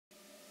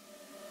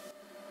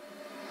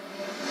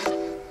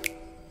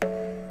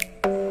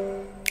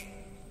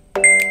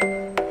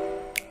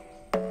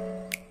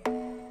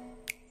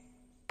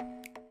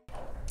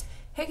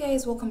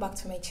guys, welcome back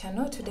to my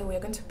channel. Today we are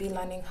going to be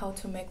learning how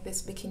to make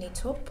this bikini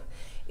top.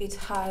 It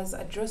has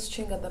a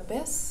drawstring at the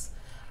base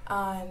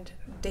and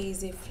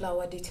daisy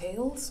flower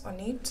details on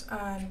it,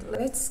 and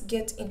let's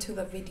get into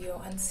the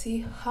video and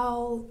see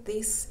how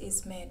this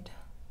is made.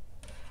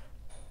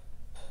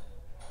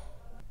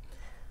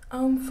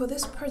 For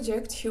this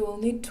project you will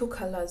need two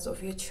colors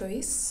of your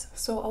choice,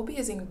 so I'll be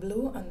using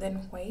blue and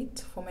then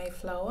white for my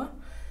flower.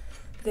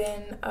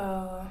 Then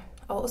I'll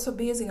also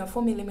be using a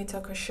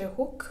 4mm crochet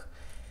hook,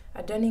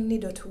 a darning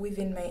needle to weave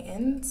in my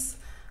ends,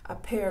 a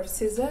pair of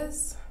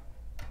scissors,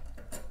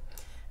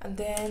 and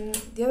then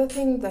the other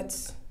thing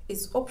that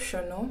is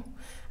optional,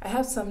 I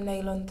have some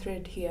nylon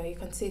thread here. You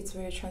can see it's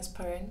very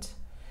transparent,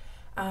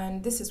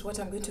 and this is what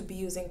I'm going to be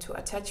using to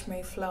attach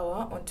my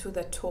flower onto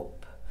the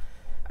top.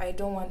 I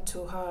don't want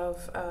to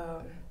have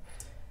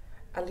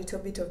a little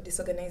bit of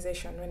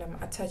disorganization when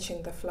I'm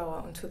attaching the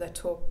flower onto the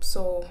top.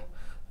 So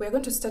we're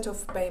going to start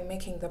off by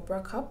making the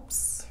bra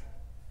cups,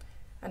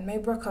 and my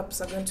bra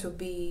cups are going to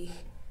be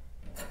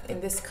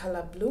in this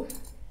color blue.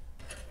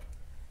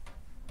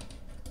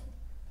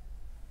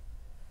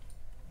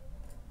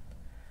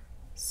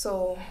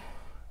 So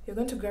you're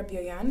going to grab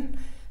your yarn.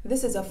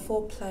 This is a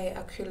 4-ply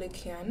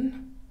acrylic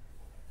yarn.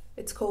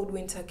 It's called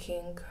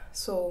Winterking.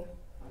 So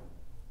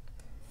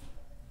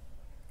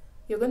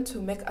you're going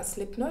to make a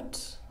slip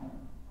knot,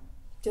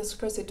 just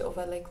cross it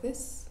over like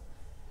this,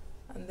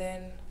 and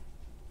then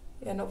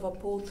yarn over,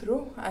 pull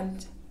through,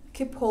 and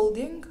keep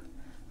holding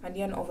and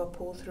yarn over,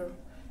 pull through.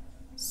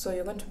 So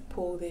you're going to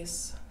pull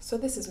this. So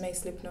this is my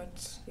slip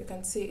knot. You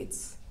can see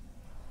it's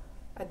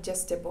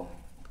adjustable,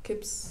 it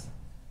keeps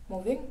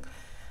moving.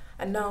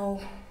 And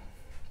now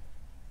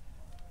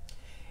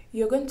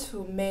you're going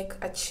to make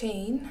a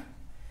chain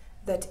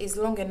that is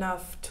long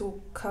enough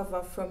to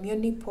cover from your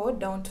nipple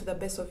down to the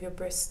base of your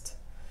breast.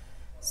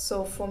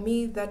 So for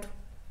me that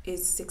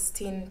is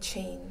 16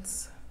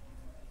 chains.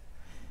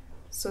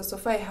 So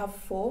far I have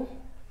 4,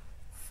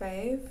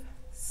 5,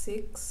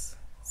 6,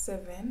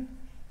 7,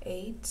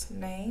 8,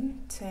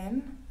 9,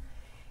 10,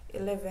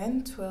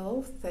 11,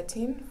 12,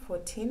 13,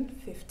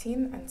 14,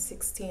 15, and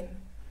 16.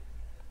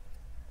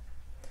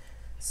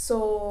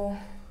 So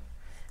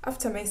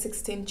after my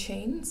 16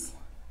 chains,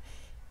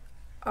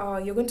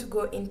 you're going to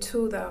go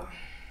into the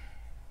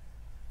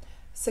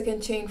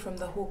second chain from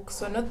the hook.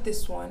 So not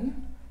this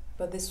one,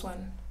 but this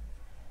one.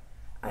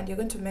 And you're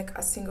going to make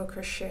a single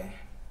crochet.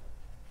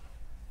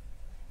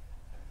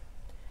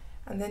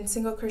 And then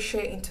single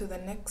crochet into the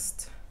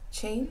next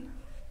chain,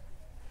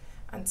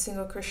 and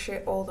single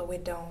crochet all the way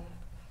down,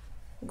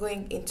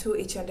 going into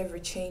each and every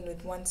chain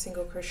with one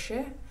single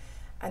crochet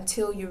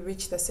until you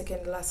reach the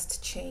second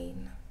last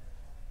chain.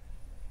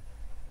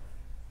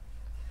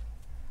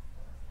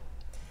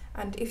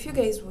 And if you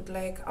guys would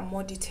like a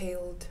more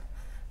detailed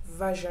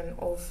version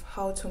of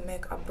how to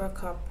make a bra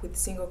cup with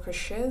single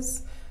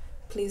crochets,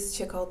 please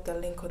check out the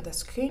link on the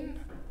screen.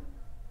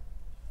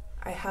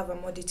 I have a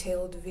more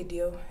detailed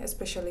video,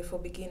 especially for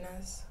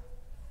beginners.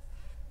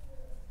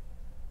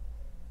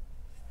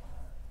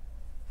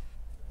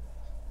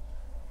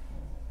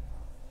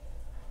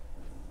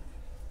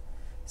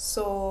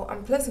 So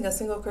I'm placing a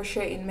single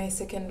crochet in my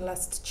second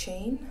last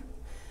chain,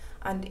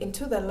 and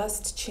into the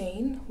last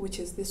chain, which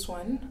is this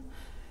one,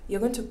 you're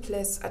going to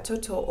place a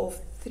total of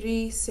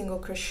 3 single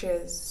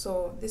crochets.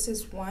 So this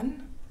is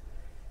 1,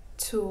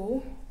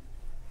 2,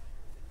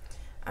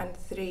 and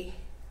 3.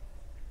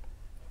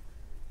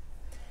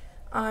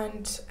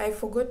 And I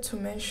forgot to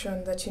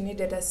mention that you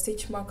needed a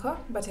stitch marker,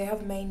 but I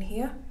have mine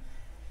here.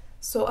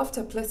 So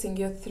after placing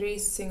your 3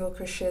 single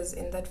crochets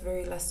in that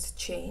very last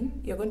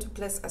chain, you're going to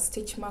place a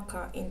stitch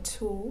marker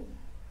into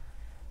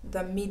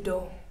the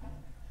middle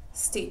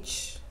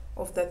stitch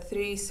of the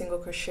 3 single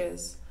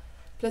crochets.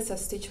 Place a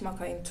stitch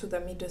marker into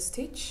the middle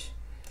stitch,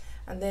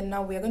 and then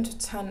now we are going to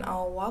turn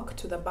our work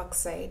to the back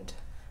side,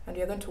 and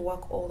we are going to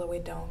work all the way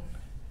down.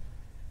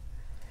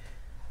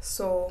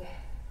 So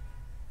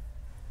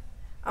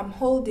I'm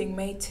holding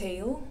my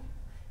tail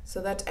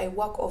so that I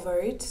work over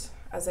it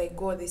as I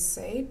go this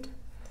side.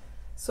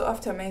 So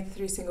after my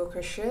 3 single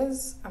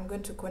crochets, I'm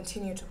going to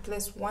continue to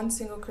place 1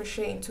 single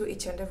crochet into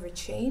each and every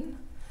chain,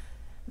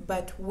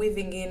 but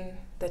weaving in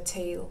the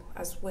tail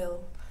as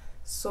well.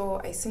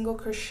 So I single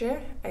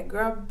crochet, I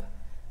grab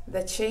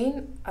the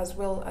chain as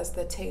well as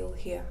the tail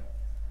here,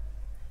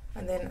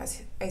 and then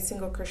I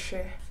single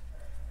crochet.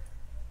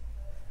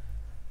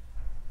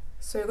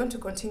 So you're going to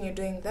continue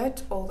doing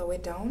that all the way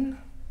down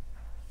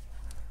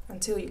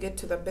until you get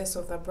to the base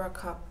of the bra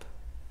cup.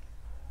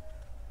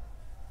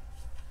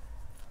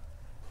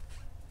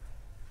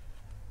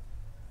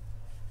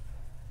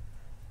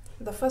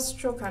 The first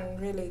stroke can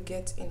really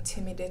get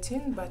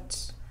intimidating,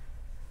 but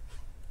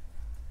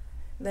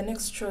the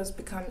next strokes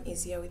become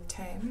easier with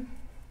time.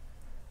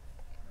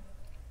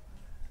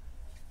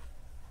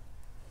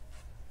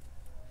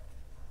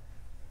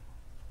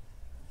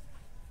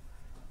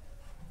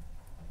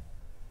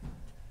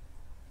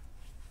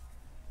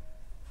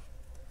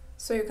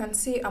 So you can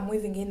see I'm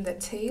weaving in the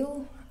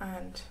tail,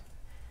 and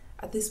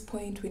at this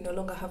point we no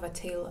longer have a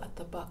tail at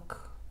the back.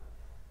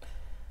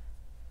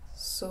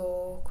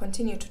 So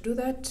continue to do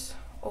that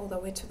all the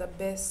way to the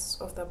base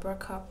of the bra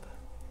cup.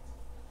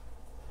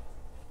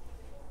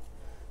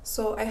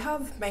 So I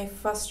have my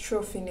first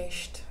row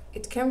finished.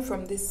 It came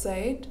from this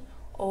side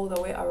all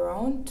the way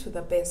around to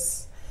the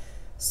base.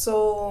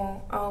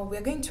 So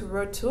we're going to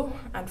row 2,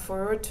 and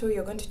for row 2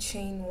 you're going to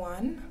chain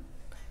 1,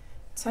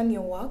 turn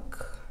your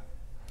work,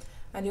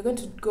 and you're going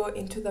to go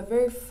into the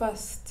very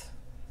first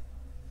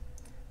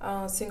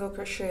single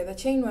crochet. The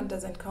chain 1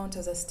 doesn't count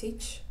as a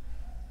stitch,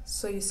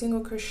 so you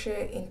single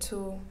crochet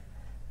into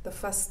the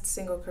first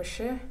single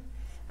crochet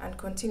and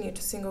continue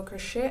to single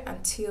crochet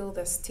until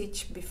the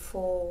stitch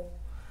before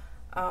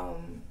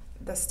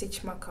the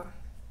stitch marker.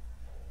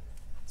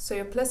 So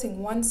you're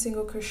placing 1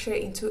 single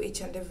crochet into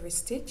each and every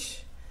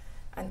stitch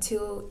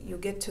until you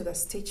get to the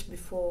stitch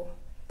before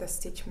the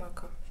stitch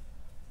marker.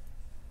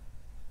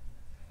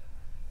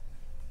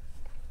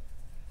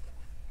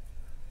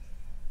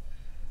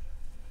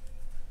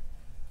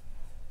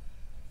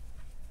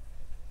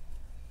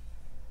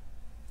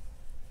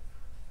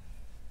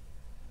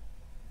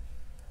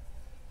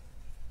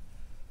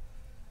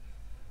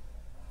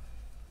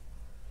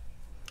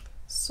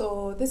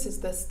 So this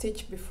is the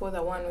stitch before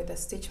the one with the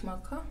stitch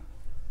marker,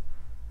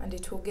 and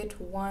it will get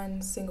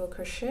 1 single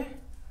crochet.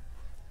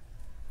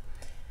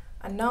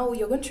 And now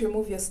you're going to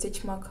remove your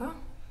stitch marker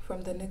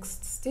from the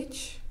next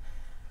stitch,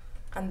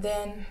 and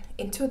then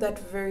into that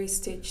very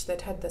stitch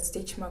that had the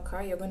stitch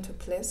marker you're going to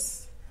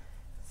place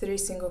 3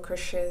 single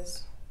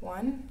crochets,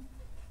 1,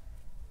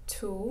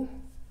 2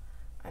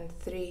 and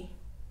 3,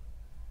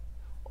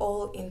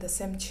 all in the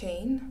same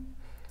chain.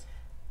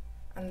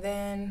 And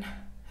then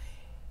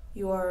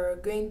you are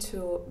going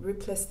to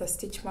replace the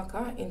stitch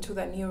marker into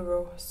the new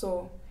row.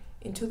 So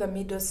into the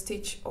middle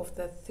stitch of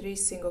the 3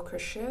 single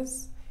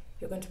crochets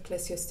you're going to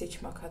place your stitch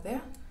marker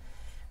there,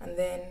 and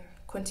then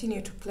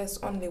continue to place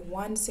only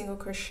 1 single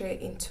crochet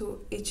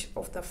into each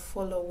of the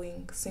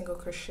following single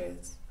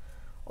crochets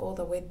all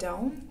the way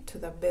down to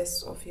the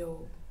base of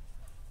your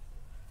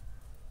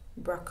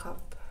bra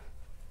cup.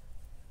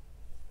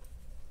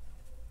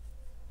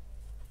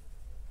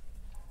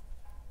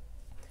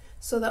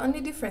 So the only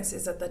difference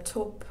is at the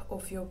top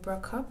of your bra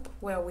cup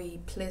where we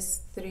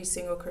place 3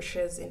 single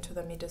crochets into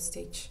the middle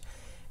stitch.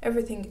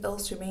 Everything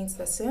else remains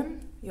the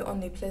same. You're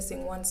only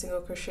placing 1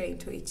 single crochet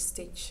into each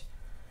stitch.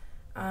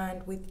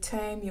 And with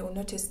time, you'll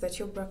notice that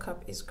your bra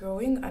cup is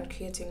growing and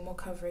creating more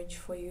coverage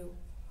for you.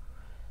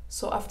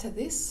 So after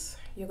this,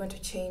 you're going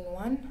to chain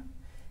 1,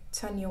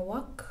 turn your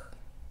work,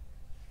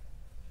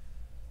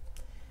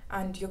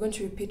 and you're going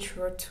to repeat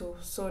row 2.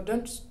 So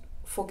don't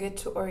forget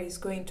to always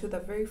go into the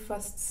very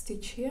first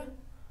stitch here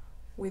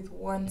with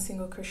 1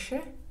 single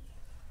crochet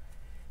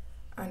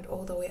and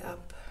all the way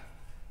up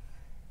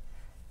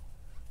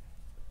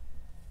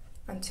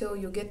until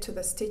you get to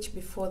the stitch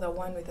before the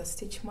one with the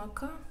stitch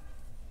marker.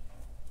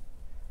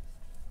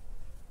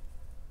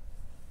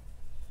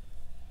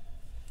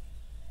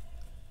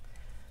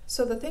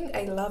 So the thing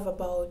I love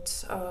about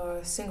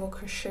single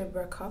crochet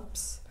bra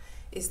cups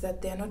is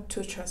that they're not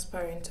too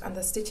transparent and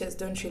the stitches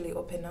don't really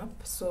open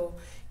up, so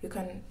you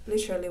can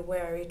literally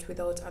wear it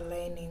without a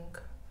lining,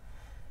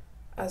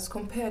 as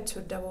compared to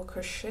double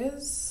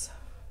crochets.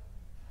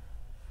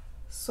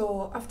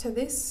 So after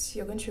this,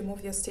 you're going to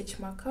remove your stitch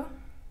marker,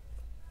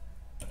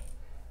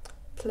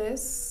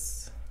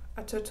 place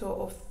a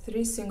total of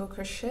 3 single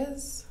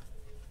crochets,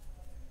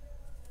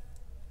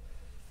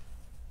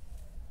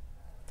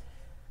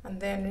 and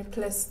then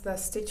replace the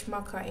stitch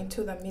marker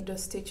into the middle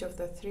stitch of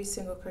the 3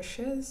 single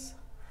crochets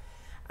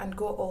and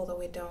go all the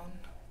way down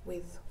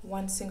with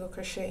 1 single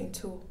crochet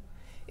into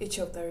each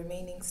of the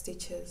remaining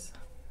stitches.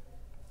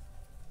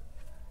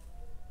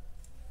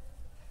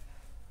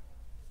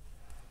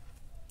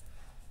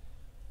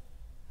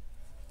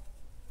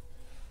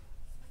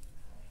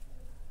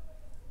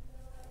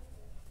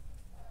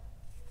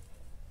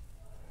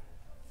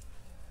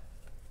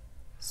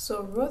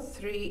 So row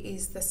 3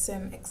 is the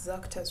same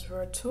exact as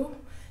row 2,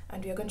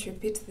 and we are going to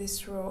repeat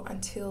this row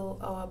until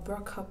our bra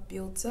cup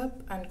builds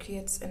up and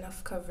creates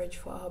enough coverage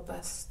for our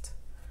bust.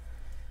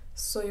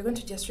 So you're going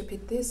to just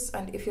repeat this,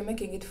 and if you're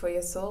making it for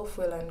yourself,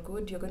 well and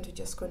good. You're going to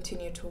just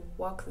continue to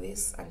work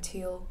this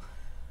until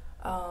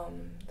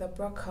the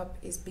bra cup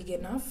is big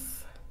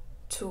enough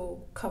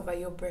to cover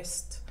your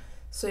breast.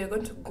 So you're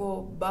going to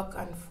go back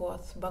and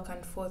forth, back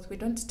and forth. We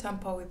don't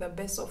tamper with the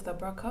base of the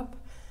bra cup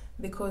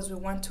because we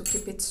want to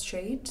keep it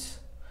straight.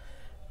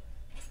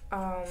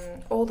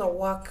 All the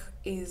work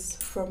is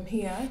from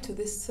here to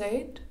this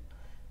side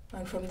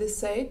and from this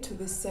side to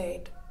this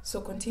side. So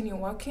continue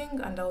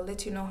working, and I'll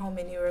let you know how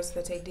many rows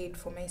that I did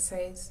for my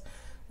size,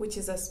 which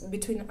is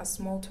between a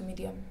small to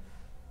medium.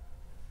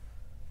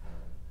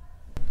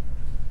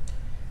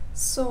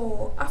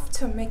 So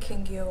after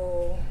making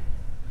your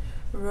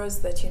rows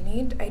that you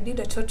need, I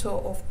did a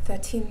total of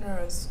 13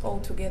 rows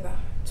altogether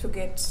to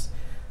get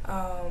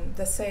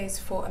the size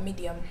for a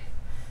medium.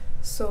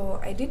 So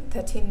I did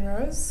 13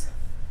 rows,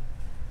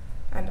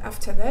 and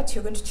after that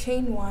you're going to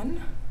chain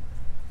 1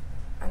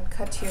 and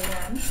cut your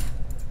yarn.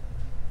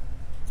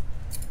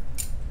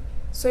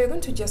 So you're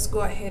going to just go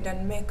ahead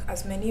and make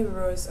as many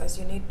rows as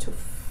you need to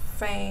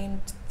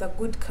find the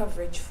good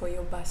coverage for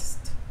your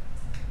bust.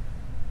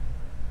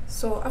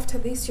 So after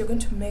this, you're going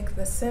to make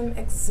the same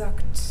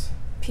exact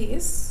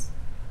piece.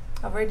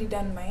 I've already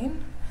done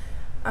mine,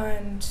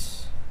 and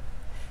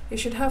you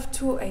should have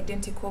 2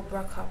 identical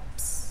bra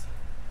cups.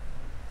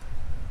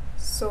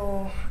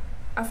 So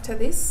after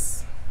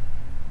this,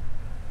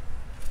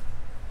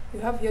 you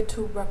have your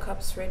 2 bra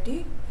cups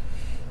ready.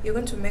 You're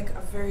going to make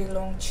a very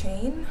long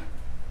chain.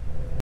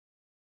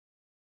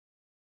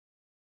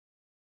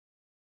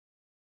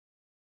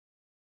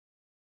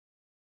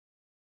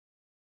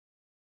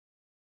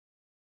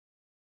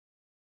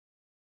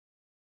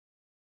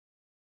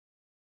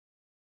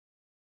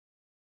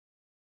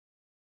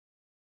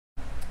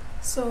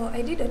 So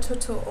I did a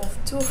total of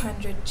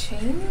 200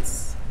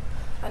 chains,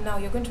 and now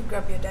you're going to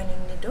grab your darning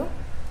needle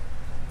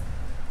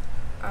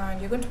and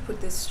you're going to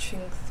put this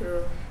string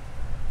through.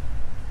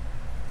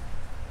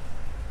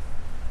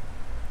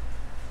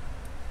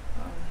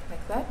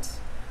 Like that.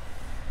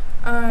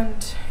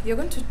 And you're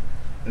going to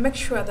make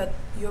sure that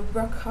your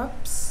bra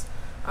cups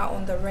are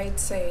on the right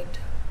side.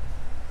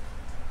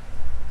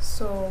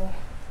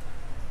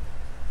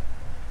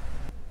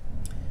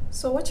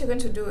 So what you're going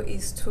to do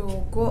is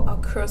to go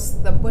across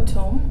the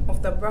bottom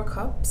of the bra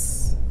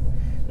cups,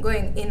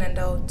 going in and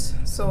out.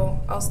 So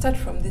I'll start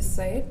from this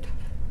side.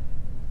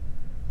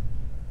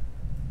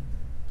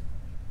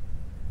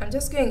 I'm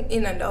just going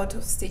in and out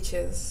of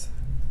stitches,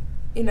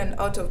 in and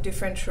out of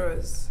different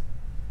rows.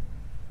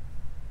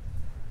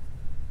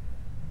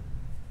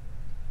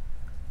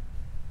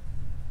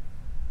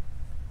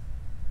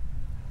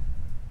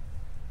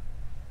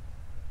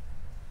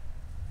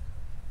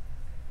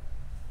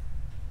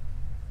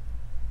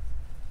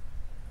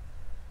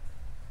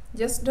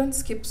 Just don't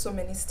skip so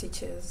many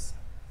stitches.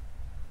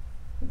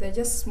 They're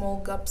just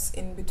small gaps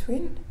in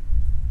between.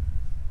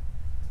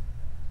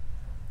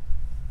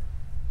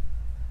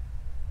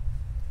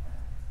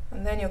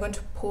 And then you're going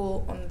to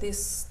pull on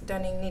this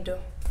darning needle.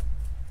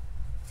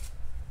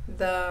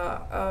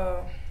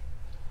 The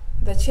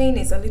chain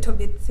is a little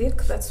bit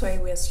thick, that's why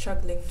we're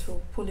struggling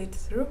to pull it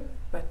through,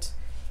 but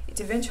it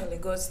eventually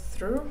goes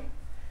through.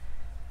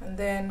 And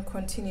then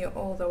continue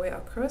all the way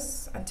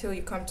across until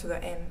you come to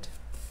the end.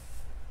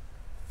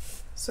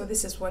 So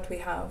this is what we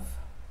have.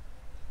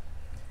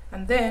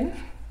 And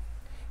then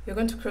you're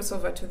going to cross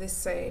over to this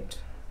side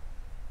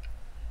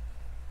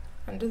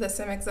and do the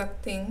same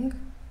exact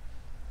thing.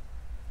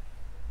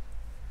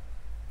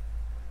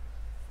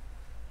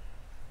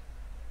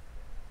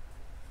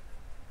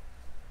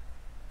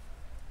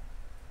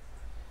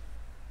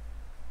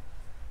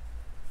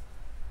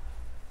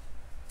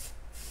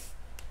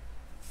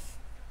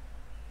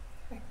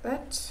 Like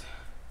that.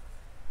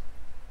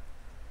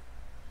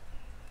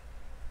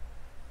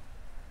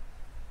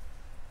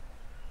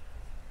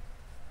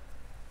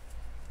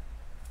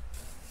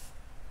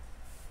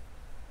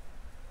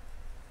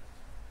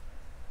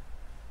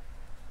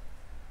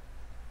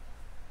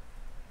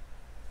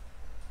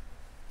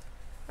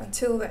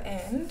 Until the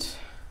end,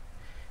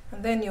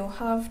 and then you'll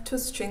have 2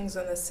 strings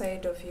on the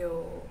side of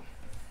your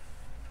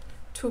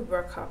 2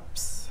 bra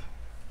cups.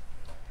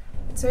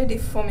 It's already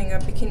forming a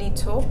bikini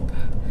top,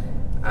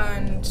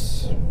 and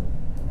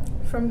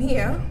from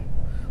here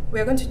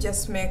we're going to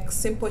just make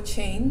simple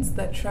chains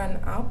that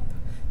run up,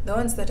 the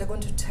ones that are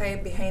going to tie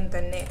behind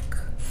the neck.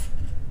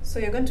 So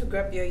you're going to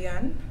grab your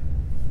yarn,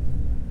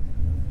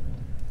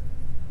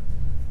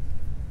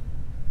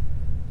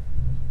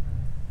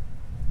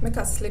 make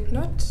a slip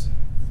knot,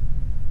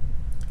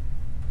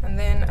 and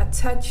then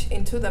attach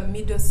into the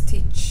middle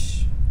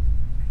stitch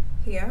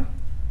here.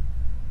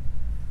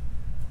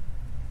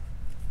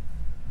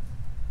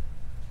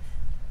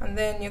 And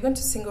then you're going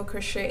to single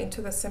crochet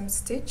into the same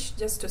stitch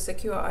just to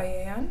secure our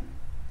yarn.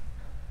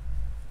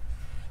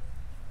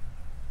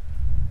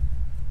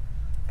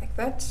 Like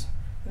that.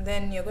 And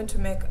then you're going to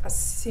make a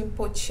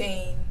simple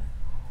chain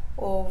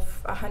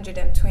of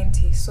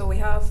 120. So we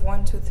have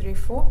 1, 2, 3,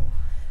 4.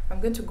 I'm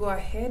going to go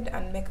ahead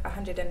and make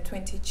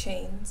 120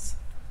 chains.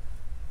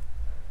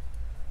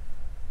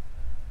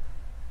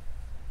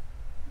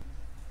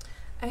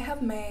 I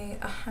have my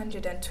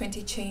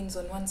 120 chains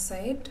on one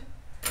side,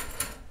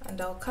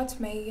 and I'll cut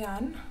my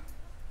yarn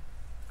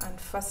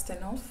and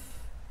fasten off.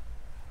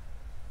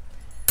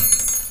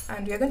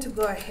 And we're going to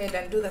go ahead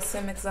and do the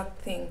same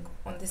exact thing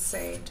on this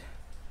side.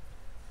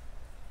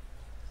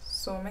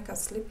 So make a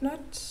slip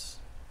knot,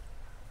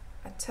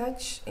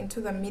 attach into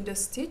the middle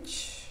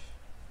stitch,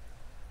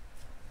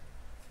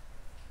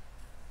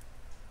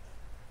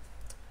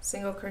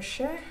 single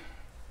crochet,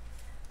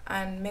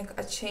 and make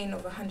a chain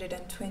of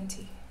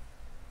 120.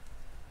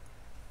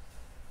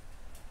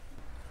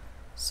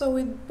 So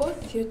with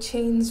both your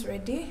chains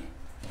ready,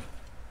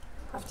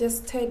 I've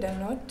just tied a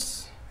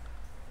knot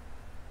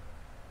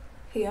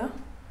here,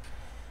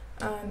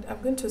 and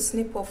I'm going to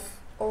snip off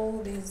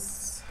all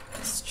these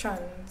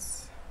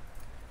strands.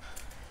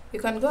 You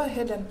can go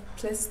ahead and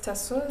place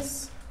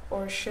tassels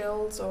or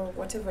shells or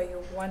whatever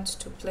you want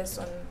to place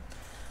on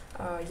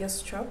your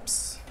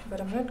straps, but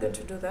I'm not going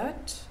to do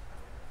that.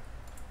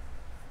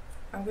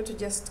 I'm going to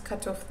just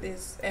cut off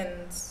these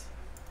ends.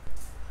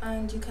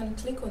 And you can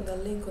click on the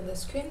link on the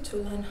screen to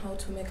learn how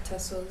to make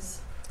tassels.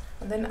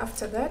 And then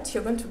after that,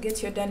 you're going to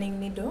get your darning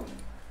needle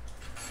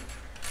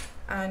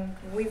and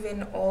weave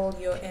in all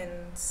your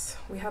ends.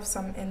 We have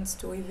some ends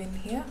to weave in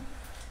here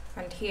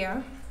and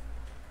here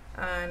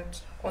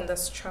and on the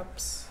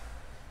straps.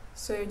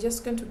 So you're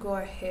just going to go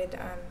ahead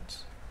and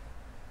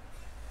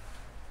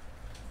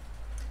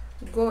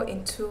go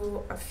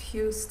into a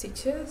few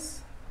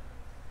stitches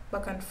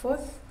back and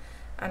forth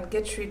and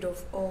get rid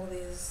of all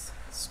these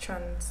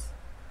strands.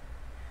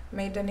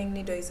 My darning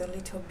needle is a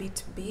little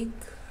bit big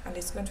and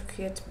it's going to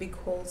create big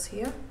holes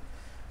here,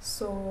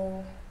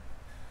 so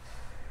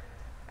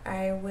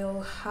I will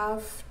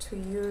have to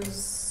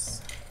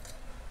use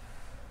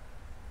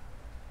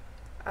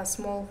a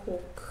small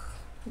hook.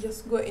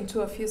 Just go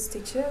into a few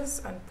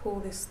stitches and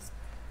pull this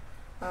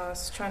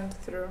strand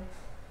through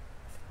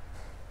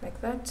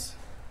like that.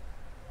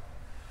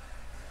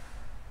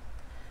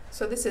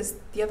 So this is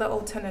the other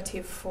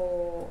alternative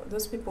for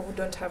those people who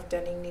don't have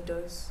darning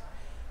needles.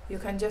 You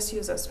can just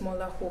use a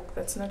smaller hook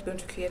that's not going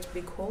to create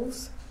big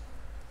holes.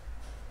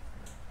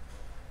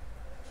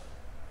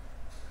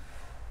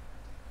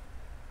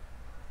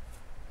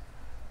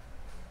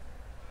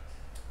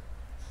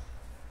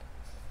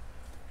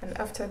 And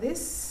after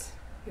this,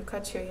 you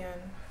cut your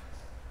yarn.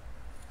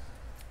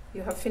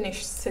 You have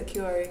finished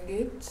securing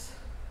it.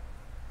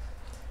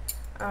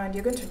 And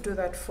you're going to do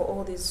that for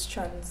all these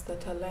strands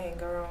that are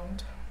lying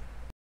around.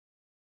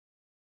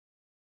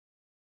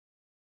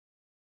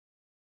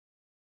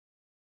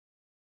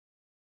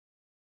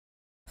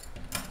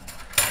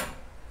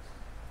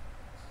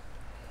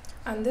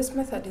 And this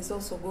method is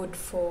also good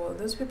for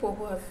those people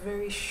who have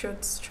very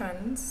short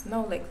strands.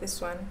 Now like this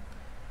one,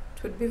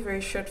 it would be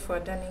very short for a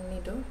darning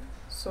needle.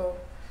 So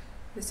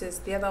this is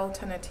the other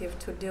alternative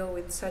to deal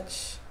with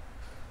such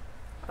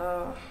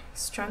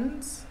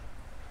strands.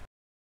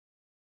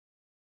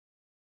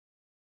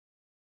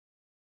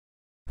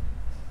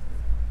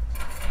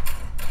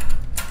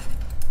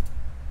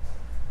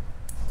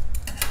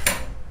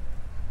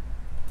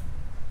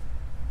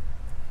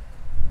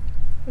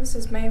 This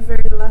is my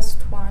very last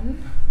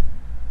one.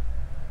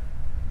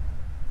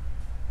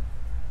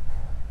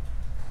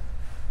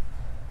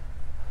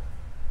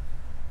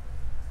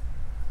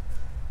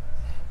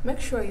 Make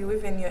sure you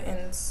weave in your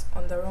ends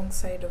on the wrong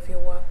side of your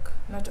work,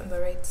 not on the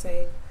right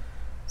side.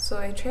 So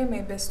I try my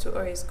best to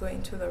always go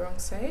into the wrong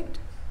side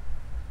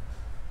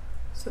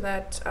so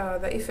that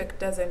the effect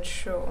doesn't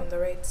show on the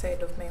right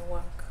side of my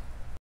work.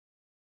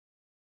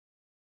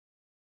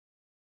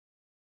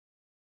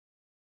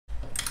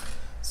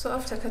 So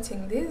after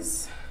cutting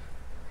this,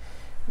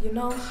 you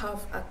now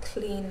have a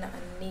clean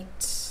and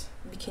neat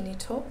bikini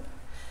top.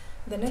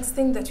 The next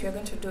thing that you're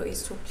going to do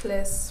is to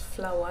place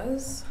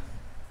flowers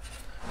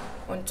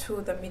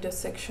onto the middle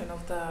section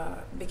of the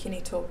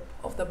bikini top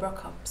of the bra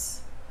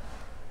cups.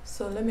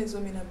 So let me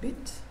zoom in a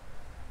bit.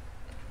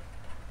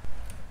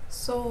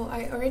 So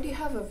I already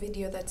have a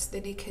video that's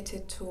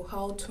dedicated to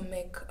how to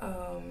make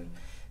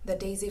the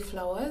daisy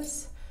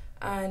flowers,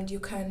 and you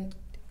can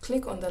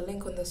click on the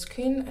link on the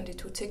screen and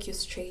it will take you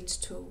straight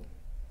to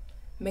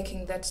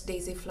making that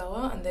daisy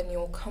flower, and then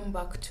you'll come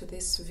back to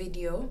this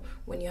video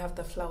when you have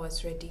the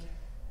flowers ready.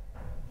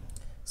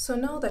 So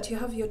now that you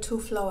have your two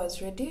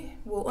flowers ready,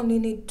 we'll only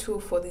need two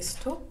for this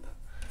top,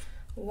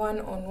 one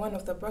on one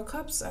of the bra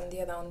cups and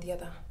the other on the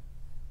other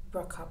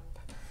bra cup.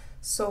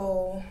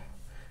 So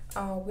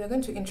we're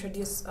going to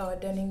introduce our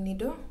darning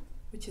needle,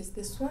 which is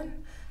this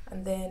one,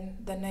 and then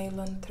the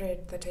nylon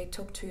thread that I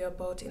talked to you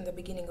about in the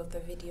beginning of the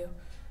video.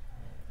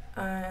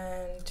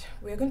 And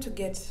we're going to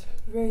get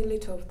very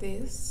little of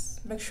this.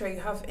 Make sure you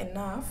have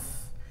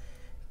enough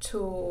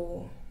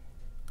to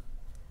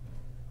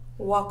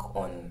work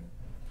on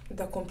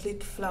the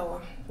complete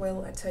flower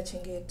while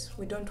attaching it.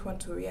 We don't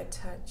want to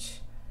reattach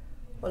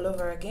all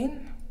over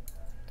again.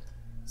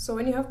 So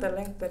when you have the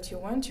length that you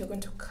want, you're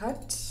going to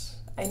cut.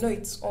 I know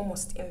it's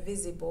almost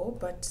invisible,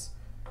 but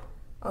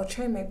I'll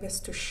try my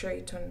best to show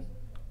it on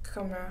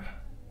camera.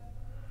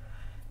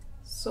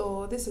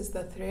 So this is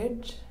the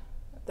thread,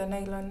 the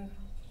nylon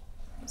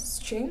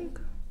string,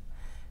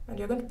 and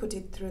you're going to put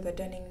it through the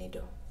darning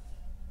needle.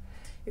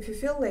 If you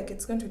feel like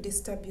it's going to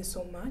disturb you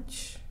so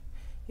much,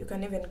 you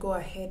can even go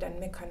ahead and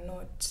make a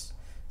knot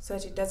so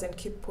that it doesn't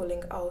keep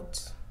pulling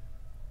out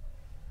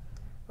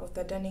of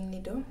the darning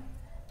needle.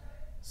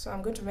 So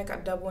I'm going to make a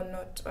double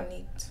knot on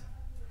it.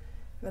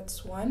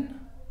 That's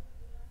one,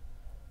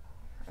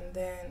 and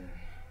then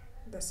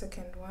the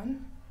second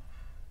one.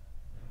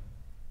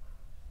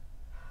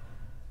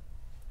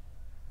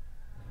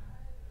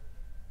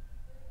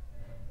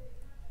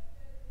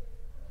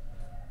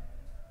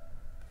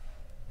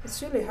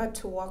 It's really hard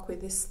to work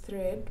with this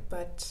thread,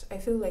 but I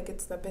feel like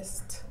it's the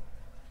best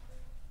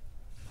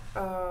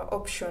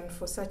option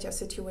for such a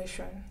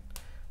situation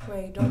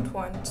where you don't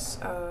want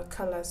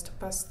colors to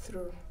pass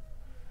through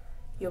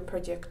your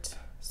project.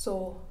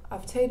 So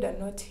I've tied a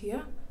knot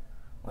here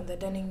on the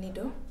darning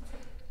needle,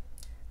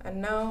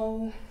 and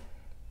now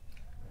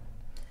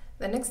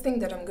the next thing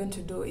that I'm going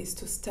to do is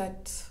to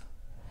start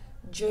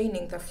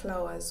joining the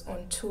flowers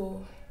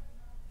onto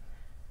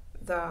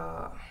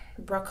the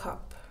bra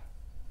cup.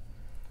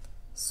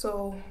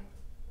 So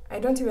I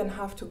don't even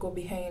have to go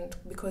behind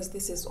because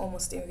this is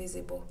almost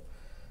invisible.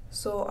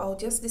 So I'll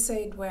just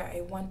decide where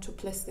I want to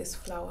place this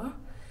flower,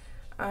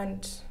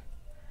 and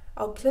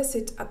I'll place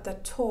it at the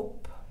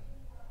top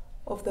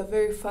of the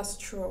very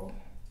first row,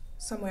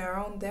 somewhere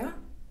around there.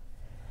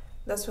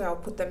 That's where I'll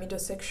put the middle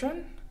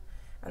section,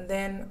 and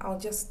then I'll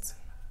just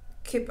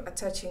keep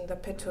attaching the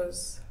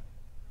petals.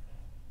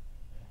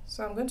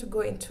 So I'm going to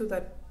go into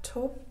the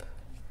top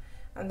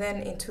and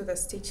then into the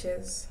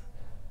stitches.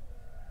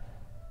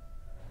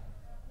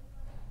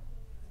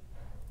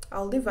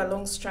 I'll leave a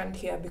long strand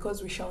here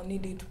because we shall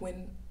need it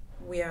when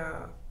we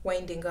are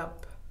winding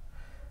up.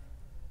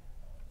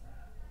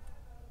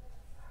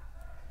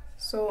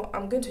 So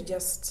I'm going to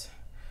just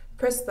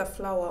press the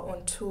flower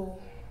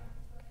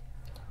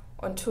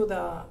onto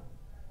the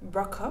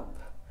bra cup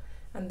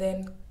and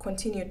then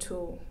continue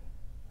to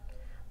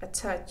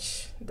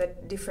attach the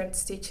different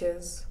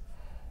stitches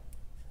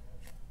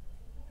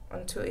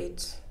onto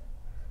it.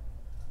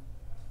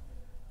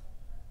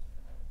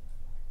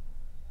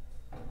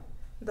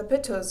 The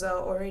petals are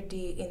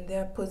already in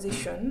their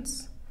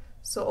positions,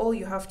 so all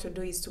you have to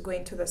do is to go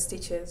into the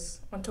stitches,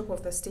 on top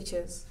of the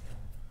stitches.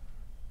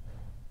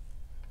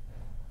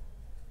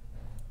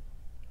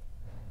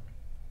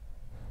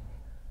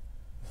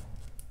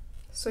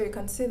 So you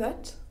can see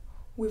that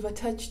we've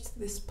attached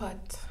this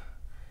part,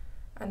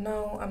 and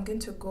now I'm going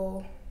to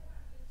go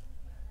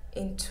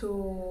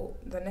into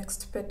the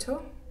next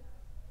petal.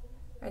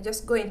 I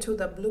just go into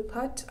the blue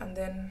part and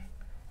then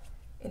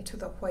into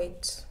the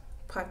white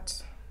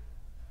part.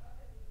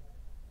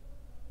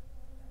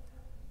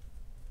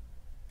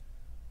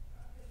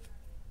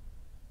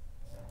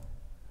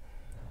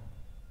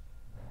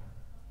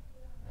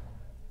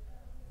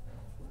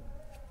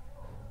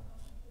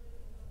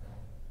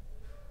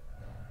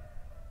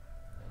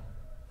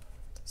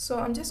 So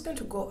I'm just going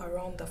to go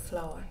around the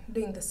flower,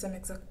 doing the same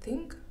exact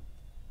thing.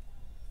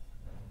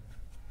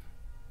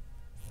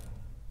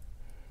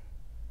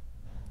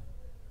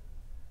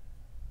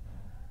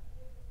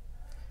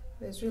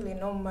 There's really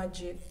no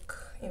magic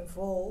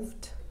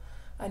involved,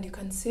 and you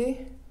can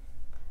see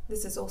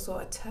this is also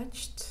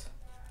attached,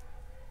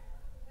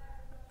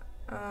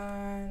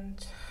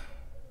 and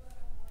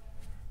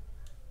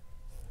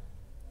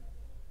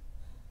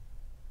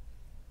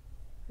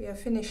we are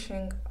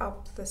finishing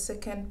up the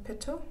second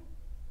petal.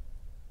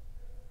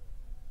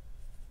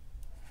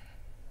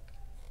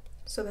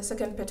 So the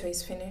second petal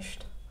is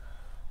finished,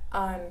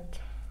 and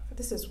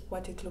this is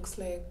what it looks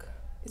like.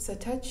 It's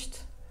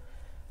attached,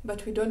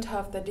 but we don't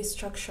have the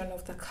distraction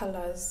of the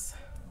colors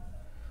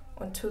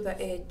onto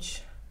the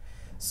edge.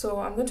 So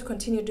I'm going to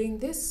continue doing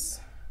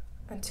this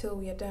until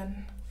we are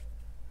done.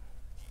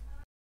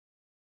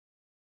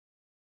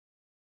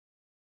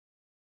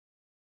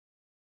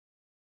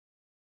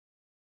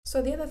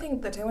 So the other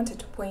thing that I wanted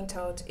to point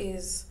out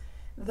is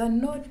the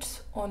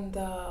knot on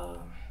the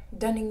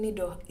darning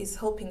needle is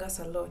helping us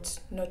a lot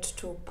not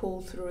to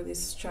pull through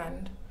this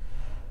strand,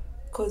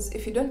 because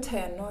if you don't tie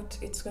a knot,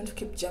 it's going to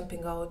keep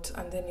jumping out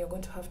and then you're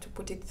going to have to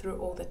put it through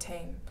all the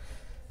time.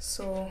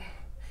 So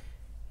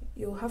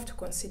you'll have to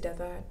consider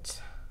that.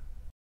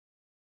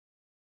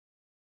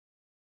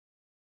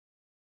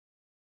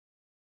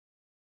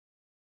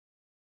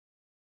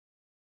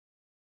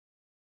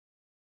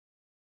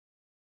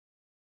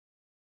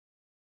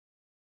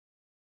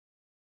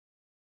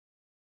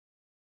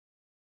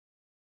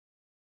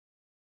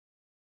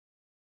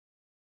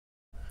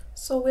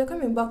 So we're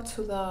coming back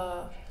to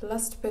the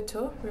last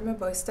petal.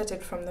 Remember, I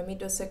started from the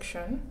middle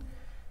section,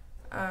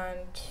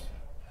 and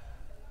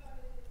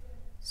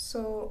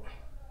so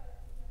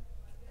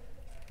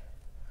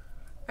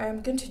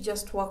I'm going to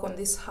just work on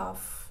this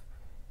half,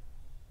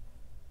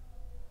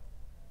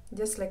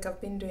 just like I've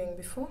been doing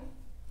before.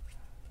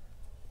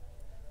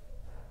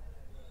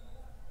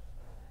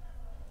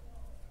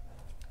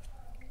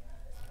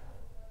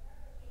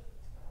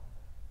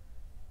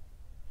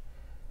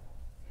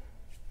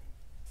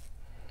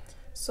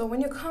 So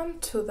when you come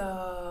to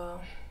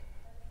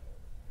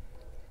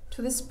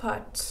this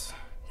part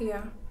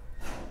here,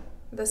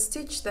 the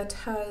stitch that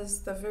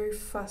has the very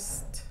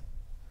first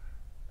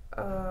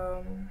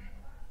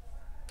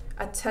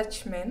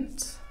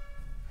attachment,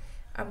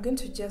 I'm going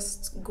to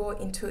just go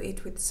into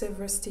it with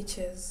several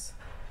stitches.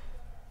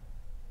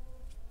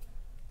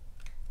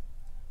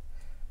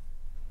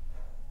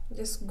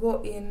 Just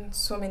go in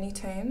so many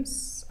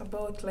times,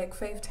 about like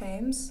 5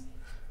 times,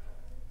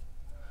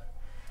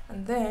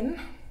 and then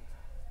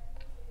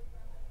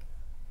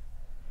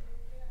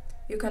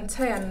you can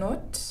tie a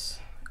knot,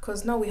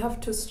 because now we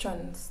have 2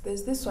 strands.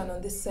 There's this one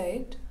on this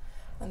side,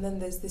 and then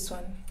there's this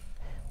one.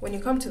 When you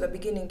come to the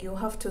beginning, you'll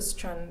have 2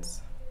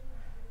 strands.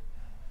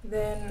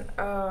 Then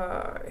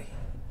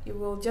you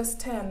will just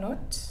tie a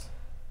knot,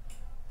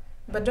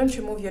 but don't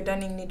remove your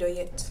darning needle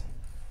yet.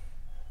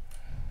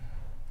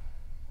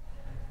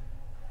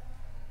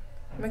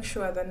 Make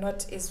sure the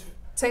knot is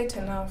tight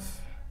enough,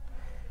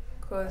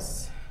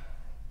 because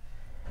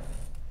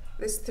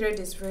This thread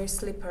is very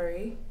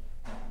slippery.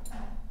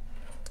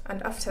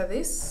 And after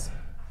this,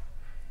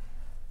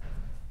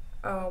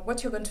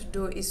 what you're going to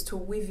do is to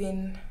weave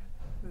in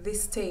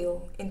this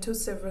tail into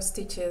several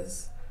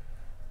stitches.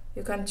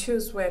 You can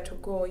choose where to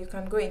go. You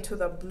can go into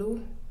the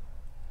blue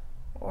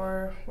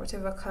or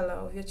whatever color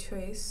of your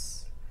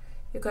choice.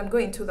 You can go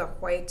into the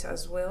white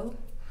as well,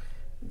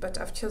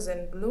 but I've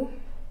chosen blue.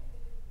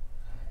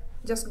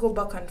 Just go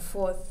back and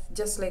forth,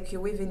 just like you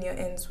weave in your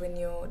ends when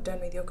you're done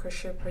with your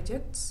crochet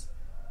projects,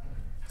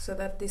 so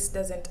that this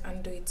doesn't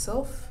undo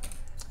itself.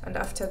 And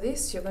after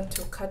this, you're going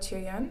to cut your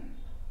yarn.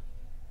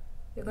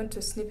 You're going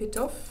to snip it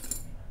off.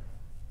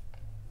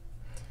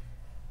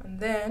 And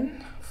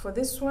then for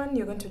this one,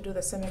 you're going to do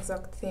the same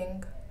exact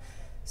thing.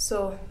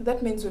 So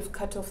that means we've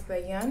cut off the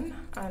yarn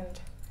and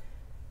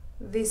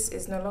this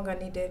is no longer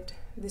needed.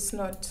 This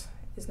knot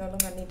is no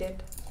longer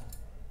needed.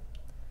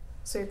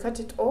 So you cut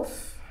it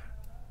off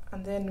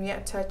and then we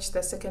attach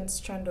the second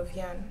strand of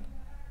yarn,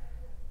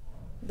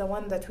 the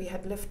one that we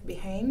had left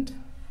behind.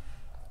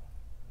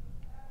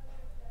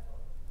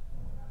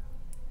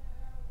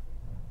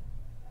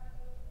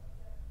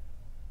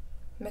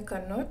 Make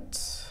a knot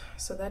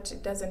so that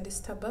it doesn't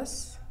disturb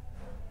us.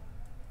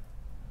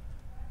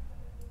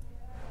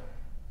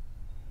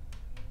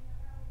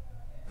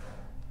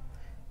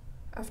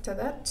 After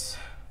that,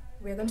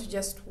 we're going to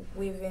just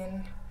weave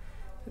in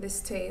this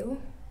tail,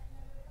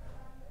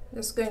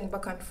 just going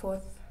back and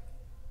forth.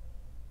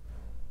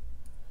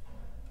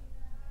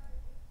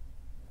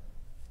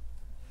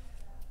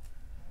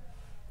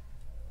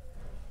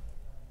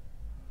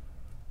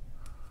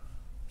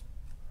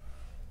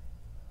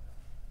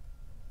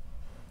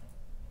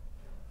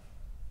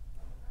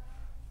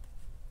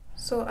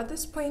 So at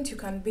this point, you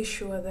can be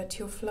sure that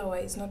your flower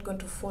is not going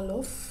to fall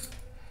off.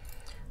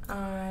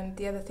 And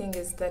the other thing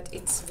is that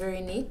it's very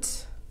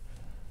neat.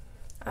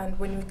 And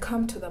when we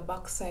come to the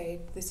back side,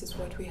 this is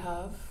what we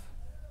have.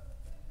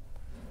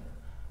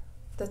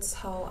 That's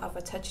how I've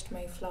attached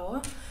my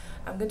flower.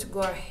 I'm going to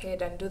go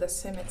ahead and do the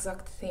same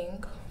exact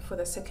thing for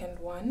the second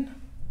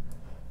one.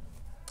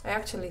 I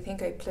actually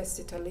think I placed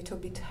it a little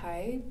bit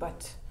high,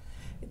 but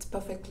it's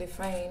perfectly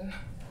fine.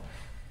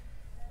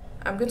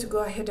 I'm going to go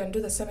ahead and do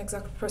the same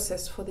exact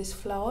process for this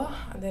flower,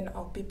 and then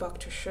I'll be back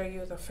to show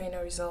you the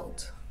final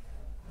result.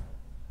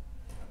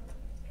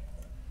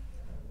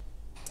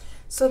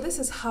 So this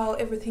is how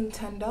everything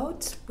turned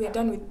out. We're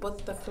done with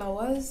both the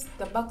flowers.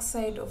 The back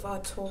side of our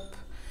top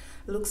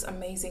looks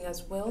amazing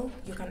as well.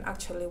 You can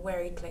actually wear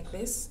it like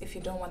this if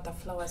you don't want the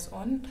flowers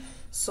on,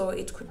 so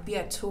it could be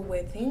a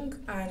two-way thing.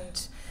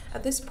 And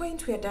at this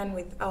point, we are done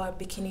with our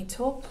bikini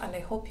top, and I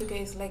hope you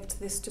guys liked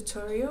this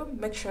tutorial.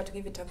 Make sure to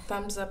give it a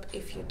thumbs up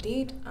if you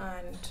did,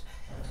 and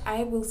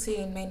I will see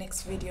you in my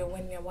next video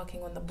when we are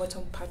working on the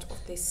bottom part of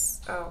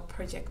this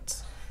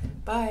project.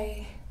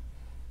 Bye.